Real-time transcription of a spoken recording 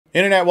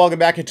Internet, welcome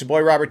back. It's your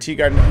boy Robert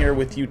Teegarden here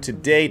with you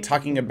today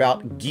talking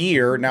about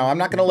gear. Now, I'm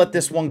not going to let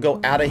this one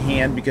go out of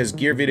hand because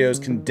gear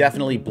videos can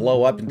definitely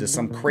blow up into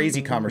some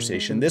crazy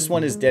conversation. This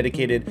one is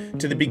dedicated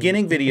to the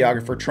beginning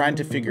videographer trying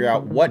to figure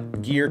out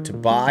what gear to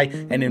buy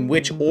and in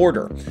which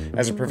order.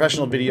 As a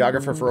professional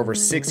videographer for over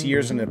 6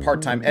 years and a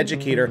part-time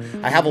educator,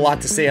 I have a lot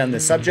to say on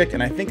this subject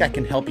and I think I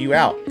can help you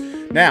out.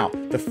 Now,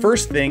 the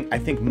first thing I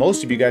think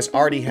most of you guys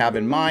already have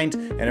in mind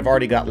and have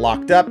already got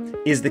locked up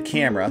is the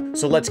camera.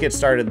 So let's get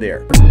started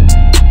there.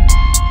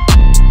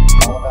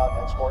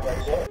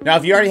 Now,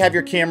 if you already have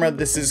your camera,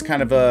 this is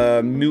kind of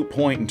a moot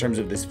point in terms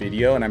of this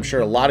video, and I'm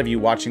sure a lot of you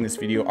watching this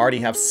video already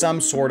have some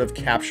sort of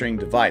capturing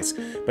device.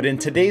 But in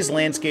today's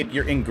landscape,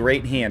 you're in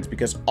great hands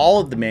because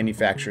all of the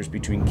manufacturers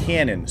between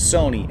Canon,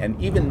 Sony,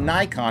 and even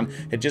Nikon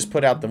had just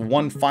put out the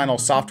one final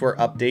software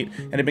update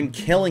and have been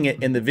killing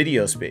it in the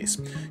video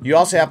space. You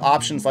also have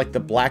options like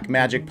the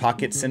Blackmagic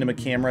Pocket Cinema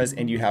cameras,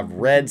 and you have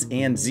Reds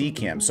and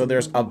Z-Cam. So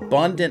there's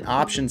abundant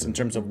options in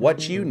terms of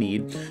what you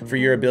need for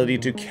your ability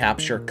to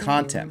capture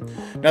content.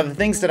 Now, the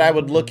things that I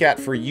would look at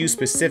for you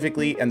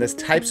specifically and the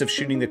types of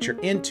shooting that you're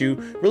into,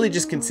 really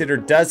just consider,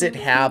 does it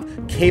have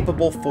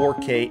capable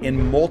 4K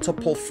in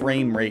multiple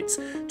frame rates,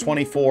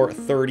 24,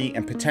 30,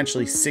 and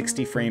potentially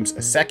 60 frames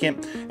a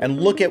second,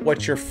 and look at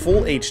what your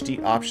full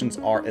HD options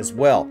are as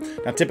well.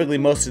 Now, typically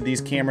most of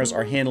these cameras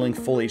are handling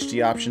full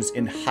HD options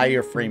in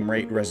higher frame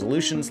rate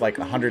resolutions like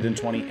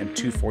 120 and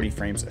 240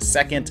 frames a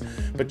second,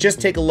 but just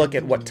take a look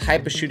at what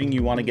type of shooting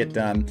you want to get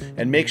done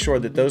and make sure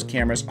that those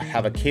cameras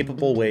have a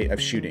capable way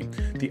of shooting.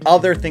 The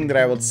other thing that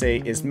I would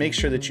say is make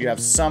sure that you have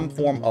some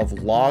form of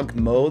log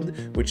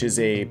mode, which is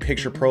a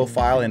picture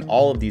profile in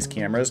all of these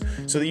cameras,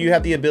 so that you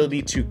have the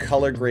ability to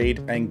color grade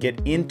and get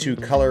into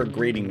color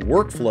grading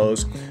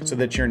workflows so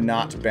that you're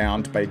not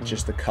bound by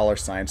just the color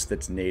science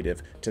that's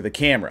native to the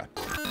camera.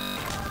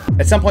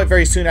 At some point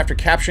very soon after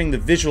capturing the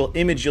visual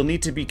image, you'll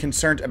need to be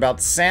concerned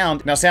about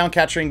sound. Now, sound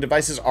capturing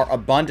devices are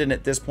abundant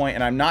at this point,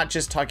 and I'm not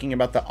just talking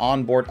about the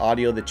onboard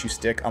audio that you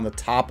stick on the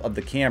top of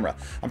the camera.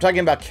 I'm talking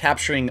about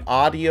capturing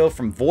audio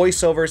from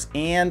voiceovers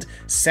and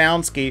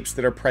soundscapes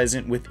that are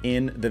present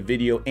within the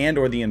video and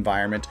or the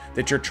environment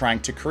that you're trying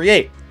to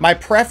create. My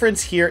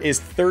preference here is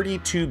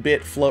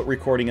 32-bit float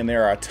recording, and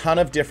there are a ton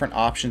of different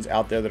options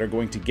out there that are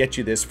going to get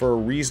you this for a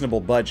reasonable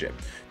budget.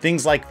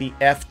 Things like the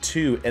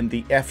F2 and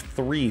the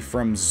F3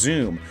 from Zoom.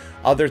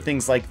 Other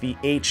things like the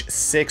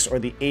H6 or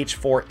the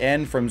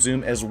H4n from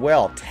Zoom as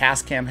well.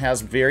 Tascam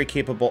has very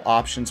capable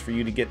options for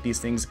you to get these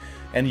things,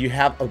 and you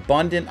have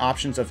abundant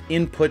options of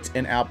inputs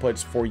and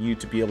outputs for you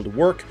to be able to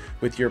work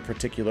with your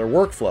particular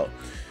workflow.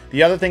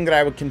 The other thing that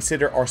I would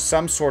consider are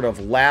some sort of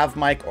lav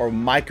mic or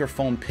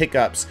microphone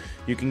pickups.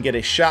 You can get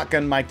a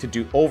shotgun mic to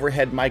do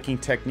overhead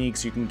miking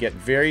techniques. You can get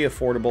very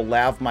affordable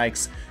lav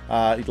mics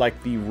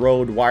like the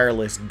Rode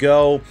Wireless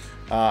Go.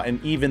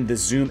 And even the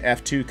Zoom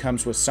F2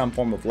 comes with some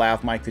form of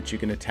lav mic that you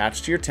can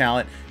attach to your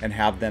talent and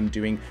have them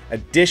doing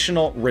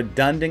additional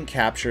redundant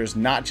captures,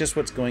 not just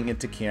what's going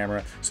into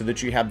camera, so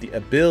that you have the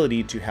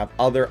ability to have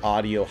other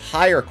audio,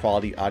 higher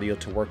quality audio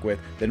to work with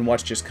than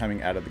what's just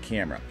coming out of the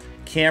camera.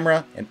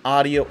 Camera and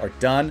audio are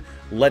done.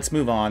 Let's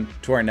move on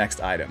to our next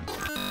item.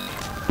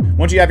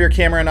 Once you have your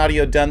camera and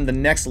audio done, the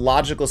next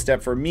logical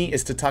step for me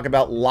is to talk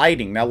about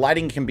lighting. Now,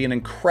 lighting can be an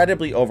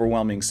incredibly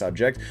overwhelming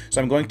subject,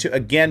 so I'm going to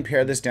again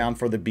pare this down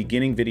for the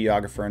beginning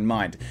videographer in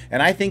mind.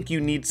 And I think you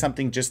need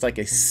something just like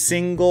a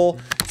single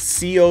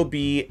COB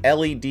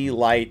LED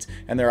light,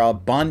 and there are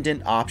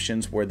abundant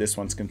options where this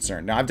one's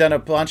concerned. Now, I've done a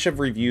bunch of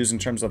reviews in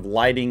terms of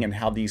lighting and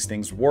how these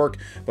things work,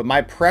 but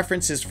my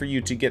preference is for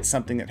you to get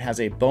something that has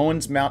a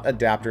Bowens mount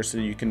adapter so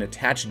that you can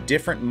attach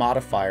different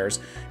modifiers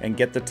and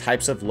get the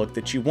types of look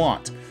that you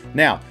want.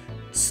 Now,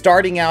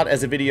 starting out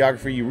as a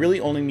videographer, you really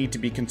only need to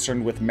be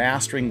concerned with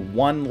mastering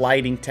one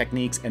lighting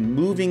techniques and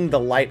moving the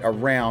light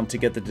around to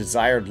get the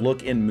desired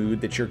look and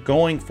mood that you're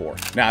going for.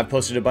 Now, I've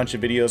posted a bunch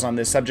of videos on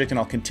this subject and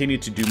I'll continue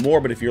to do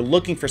more, but if you're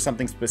looking for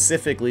something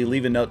specifically,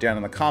 leave a note down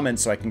in the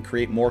comments so I can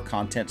create more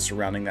content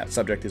surrounding that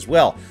subject as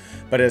well.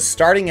 But as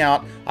starting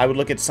out, I would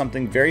look at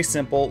something very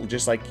simple,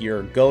 just like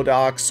your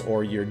Godox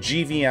or your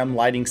GVM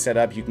lighting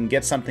setup. You can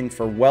get something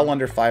for well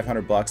under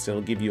 500 bucks.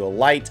 It'll give you a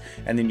light,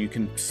 and then you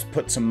can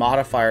put some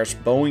modifiers,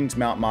 Bowens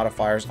mount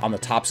modifiers on the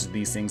tops of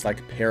these things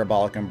like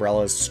parabolic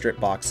umbrellas, strip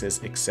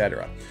boxes,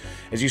 etc.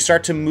 As you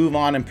start to move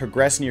on and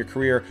progress in your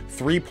career,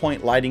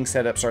 3-point lighting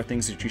setups are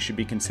things that you should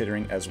be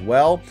considering as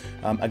well.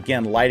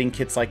 Again, lighting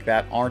kits like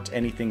that aren't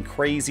anything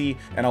crazy,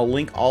 and I'll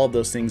link all of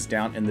those things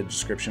down in the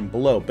description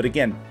below. But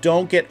again,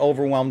 don't get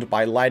overwhelmed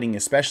by lighting,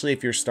 especially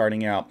if you're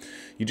starting out.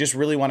 You just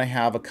really want to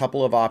have a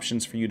couple of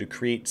options for you to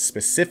create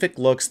specific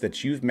looks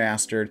that you've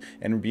mastered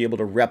and be able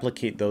to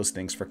replicate those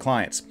things for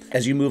clients.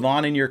 As you move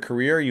on in your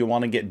career, you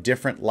want to get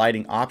different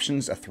lighting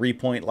options. A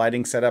 3-point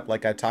lighting setup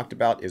like I talked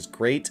about is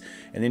great,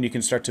 and then you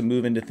can start to move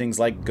move into things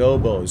like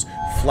gobos,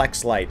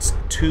 flex lights,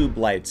 tube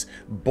lights,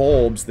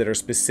 bulbs that are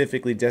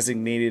specifically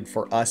designated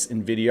for us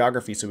in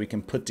videography so we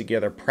can put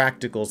together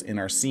practicals in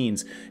our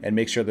scenes and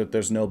make sure that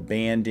there's no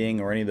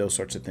banding or any of those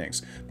sorts of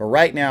things. But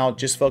right now,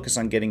 just focus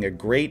on getting a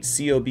great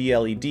COB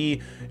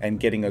LED and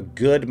getting a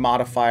good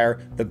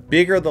modifier. The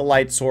bigger the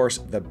light source,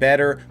 the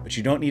better, but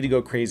you don't need to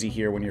go crazy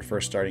here when you're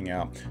first starting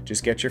out.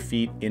 Just get your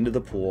feet into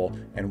the pool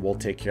and we'll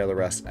take care of the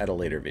rest at a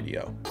later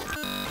video.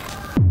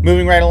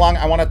 Moving right along,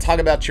 I want to talk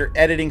about your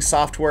editing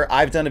software.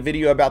 I've done a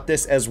video about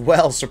this as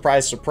well,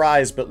 surprise,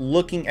 surprise, but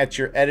looking at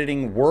your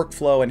editing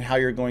workflow and how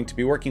you're going to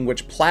be working,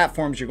 which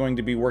platforms you're going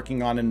to be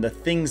working on, and the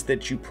things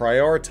that you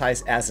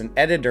prioritize as an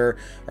editor.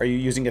 Are you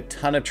using a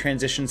ton of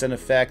transitions and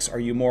effects? Are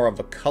you more of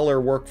a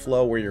color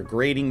workflow where you're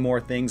grading more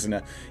things in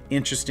an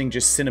interesting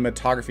just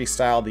cinematography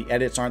style? The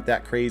edits aren't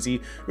that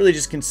crazy. Really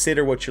just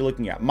consider what you're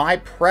looking at. My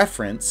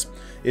preference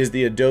is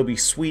the Adobe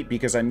suite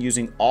because I'm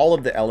using all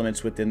of the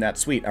elements within that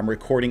suite. I'm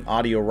recording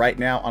audio right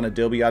now on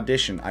Adobe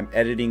Audition. I'm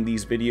editing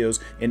these videos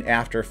in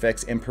After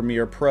Effects and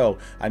Premiere Pro.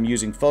 I'm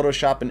using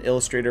Photoshop and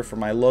Illustrator for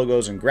my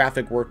logos and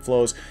graphic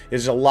workflows.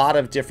 There's a lot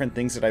of different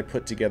things that I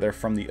put together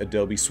from the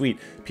Adobe suite.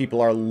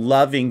 People are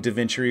loving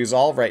DaVinci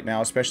Resolve right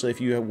now, especially if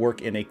you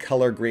work in a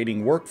color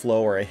grading workflow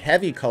or a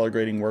heavy color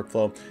grading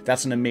workflow.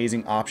 That's an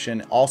amazing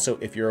option. Also,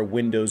 if you're a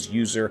Windows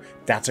user,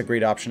 that's a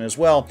great option as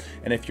well.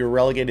 And if you're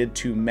relegated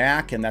to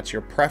Mac and that's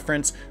your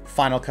preference,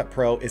 Final Cut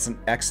Pro is an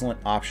excellent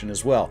option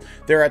as well.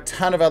 There are a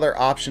ton of other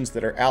options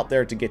that are out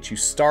there to get you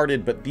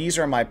started, but these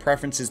are my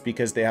preferences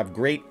because they have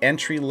great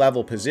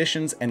entry-level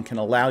positions and can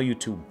allow you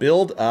to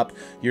build up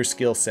your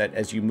skill set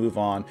as you move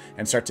on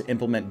and start to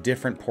implement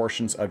different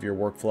portions of your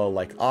workflow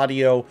like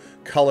audio,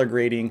 color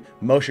grading,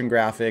 motion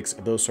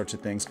graphics, those sorts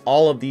of things.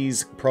 All of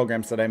these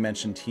programs that I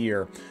mentioned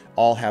here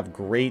all have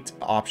great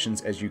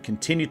options as you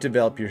continue to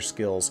develop your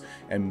skills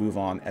and move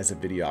on as a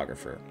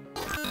videographer.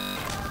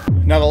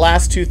 Now, the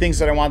last two things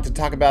that I wanted to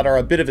talk about are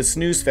a bit of a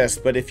snooze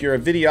fest, but if you're a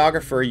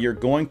videographer, you're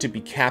going to be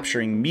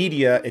capturing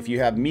media. If you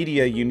have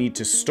media, you need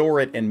to store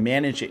it and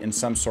manage it in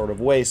some sort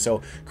of way.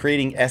 So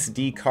creating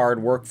SD card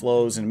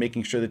workflows and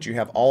making sure that you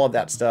have all of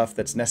that stuff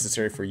that's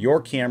necessary for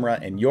your camera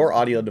and your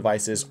audio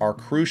devices are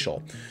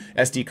crucial.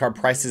 SD card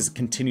prices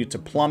continue to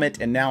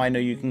plummet, and now I know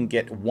you can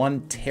get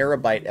 1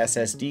 terabyte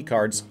SSD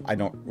cards. I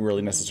don't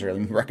really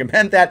necessarily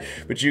recommend that,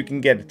 but you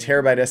can get a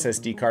terabyte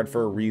SSD card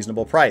for a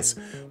reasonable price.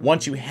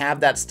 Once you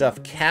have that stuff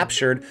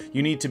captured,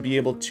 you need to be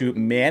able to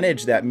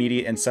manage that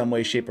media in some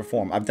way, shape, or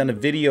form. I've done a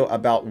video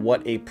about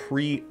what a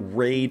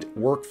pre-RAID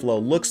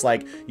workflow looks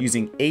like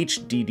using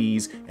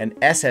HDDs and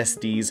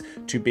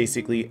SSDs to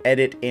basically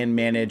edit and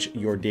manage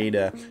your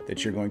data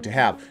that you're going to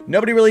have.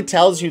 Nobody really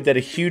tells you that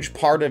a huge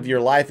part of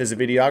your life as a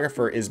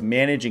videographer is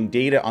managing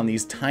data on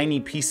these tiny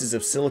pieces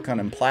of silicone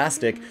and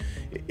plastic.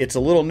 It's a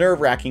little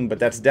nerve-wracking, but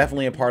that's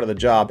definitely a part of the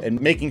job. And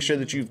making sure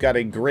that you've got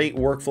a great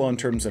workflow in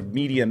terms of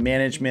media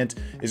management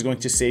is going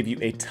to save you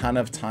a ton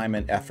of time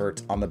and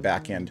effort on the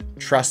back end.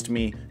 Trust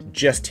me,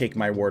 just take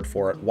my word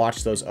for it.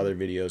 Watch those other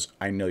videos.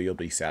 I know you'll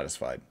be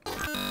satisfied.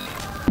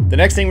 The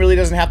next thing really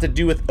doesn't have to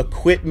do with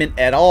equipment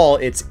at all.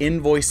 It's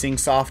invoicing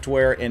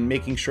software and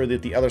making sure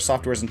that the other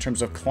softwares in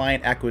terms of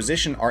client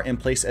acquisition are in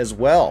place as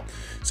well.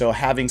 So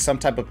having some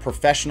type of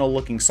professional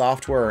looking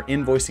software or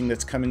invoicing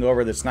that's coming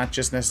over that's not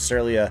just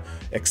necessarily a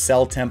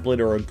Excel template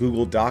or a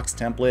Google Docs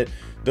template.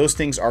 Those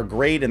things are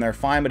great and they're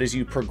fine, but as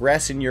you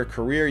progress in your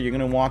career, you're going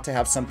to want to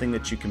have something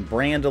that you can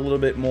brand a little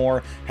bit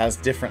more, has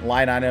different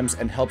line items,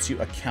 and helps you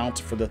account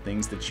for the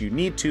things that you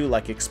need to,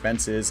 like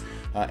expenses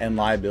and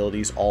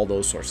liabilities, all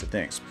those sorts of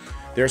things.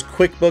 There's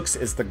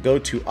QuickBooks is the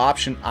go-to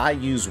option. I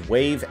use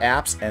Wave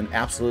apps and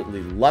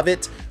absolutely love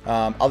it.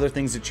 Other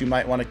things that you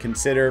might want to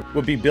consider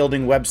would be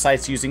building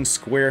websites using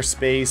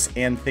Squarespace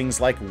and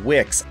things like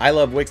Wix. I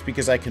love Wix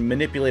because I can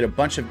manipulate a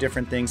bunch of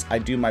different things. I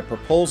do my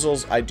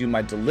proposals, I do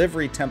my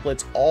delivery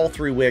templates all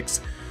through Wix.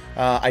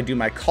 I do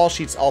my call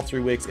sheets all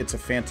through Wix. It's a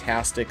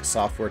fantastic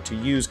software to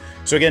use.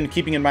 So again,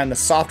 keeping in mind the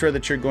software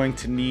that you're going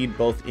to need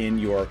both in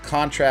your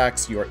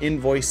contracts, your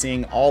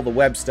invoicing, all the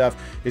web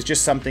stuff is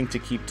just something to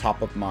keep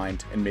top of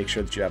mind and make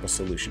sure that you have a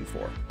solution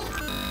for.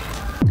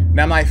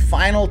 Now, my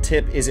final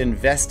tip is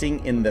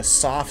investing in the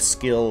soft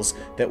skills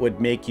that would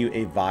make you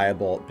a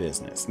viable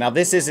business. Now,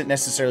 this isn't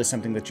necessarily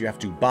something that you have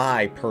to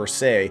buy per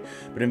se,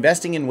 but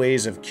investing in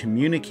ways of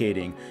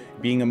communicating,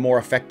 being a more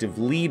effective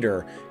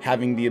leader,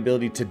 having the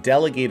ability to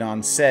delegate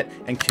on set,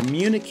 and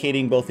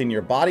communicating both in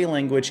your body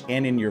language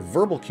and in your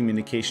verbal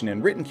communication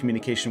and written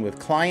communication with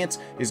clients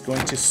is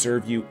going to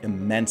serve you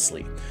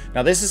immensely.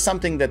 Now, this is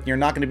something that you're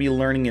not going to be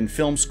learning in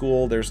film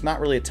school. There's not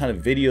really a ton of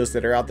videos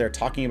that are out there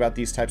talking about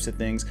these types of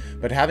things,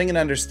 but having having an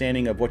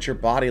understanding of what your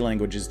body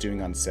language is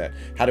doing on set,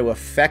 how to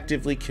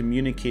effectively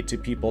communicate to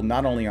people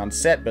not only on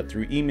set but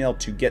through email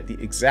to get the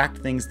exact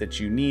things that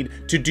you need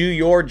to do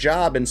your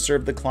job and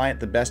serve the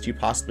client the best you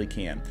possibly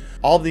can.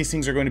 All of these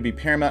things are going to be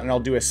paramount, and I'll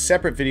do a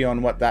separate video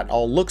on what that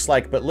all looks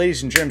like. But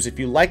ladies and germs, if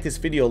you like this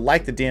video,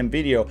 like the damn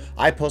video.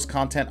 I post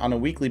content on a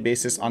weekly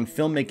basis on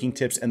filmmaking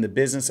tips and the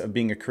business of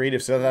being a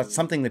creative. So if that's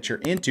something that you're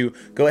into,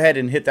 go ahead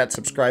and hit that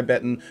subscribe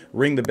button,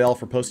 ring the bell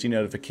for posting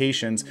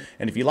notifications.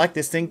 And if you like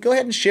this thing, go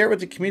ahead and share it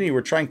with the community.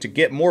 We're trying to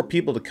get more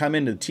people to come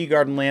into the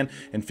Teegarden land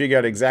and figure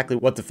out exactly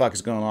what the fuck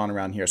is going on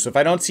around here. So if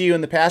I don't see you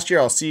in the past year,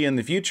 I'll see you in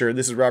the future.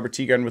 This is Robert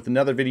Teegarden with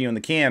another video in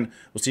the can.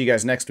 We'll see you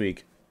guys next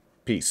week.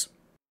 Peace.